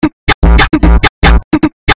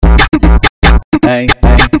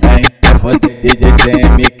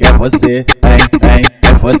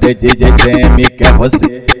DJ Ceemi quer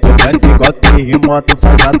você. Jogando igual terremoto,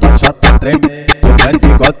 faz a tua chota tremer. Jogando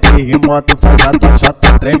igual terremoto, faz a tua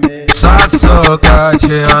chota tremer.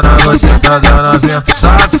 Sassocatiana, você tá dando vinho.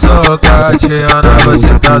 Sassocatiana,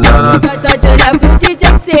 você tá dando vinho. Tô de olhar pro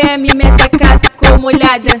DJ Ceemi, mete a cara, ficou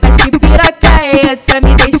molhada. Mas que piroca é essa,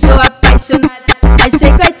 me deixou apaixonada.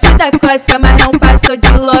 Achei que ia te dar coça, mas não passou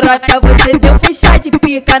de lorota. Você deu fechar de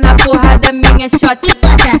pica na porrada, minha xota.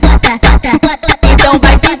 Então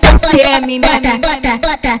vai DJ Ceemi, minha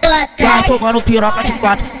Vai tomando piroca de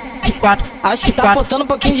quatro, de quatro. Acho que tá faltando um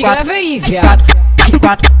pouquinho de grave aí, viado. De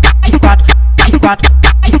quatro, de quatro, de quatro,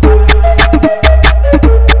 de quatro.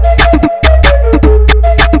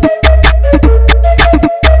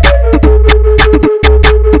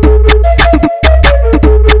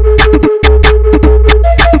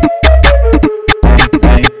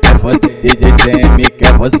 DJ Ceemi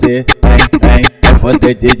quer você, é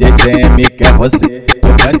foder DJ Ceemi quer você.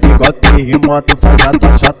 Jogando igual terremoto, faz a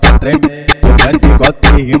tua chota tremer. Jogando igual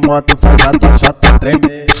terremoto, faz a tua chota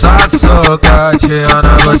tremer.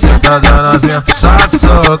 Sassocatiana, você tá dando vinho.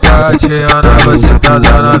 Sassocatiana, você tá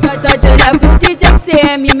dando vinho. Tô de olhar pro DJ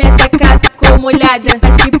Ceemi, mete a cara, ficou molhada.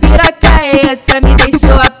 Mas que piroca é essa, me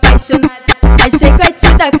deixou apaixonada. Achei que ia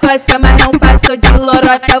te dar coça, mas não passou de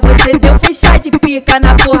lorota. Você deu fechar de pica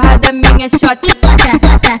na porrada, minha xota.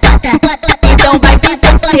 Então vai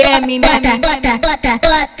DJ Ceemi, minha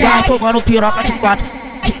Vai tomando piroca de quatro,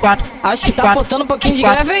 de quatro. Acho que tá faltando um pouquinho de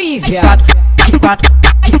grave aí, viado. De quatro,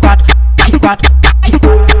 de quatro, de quatro.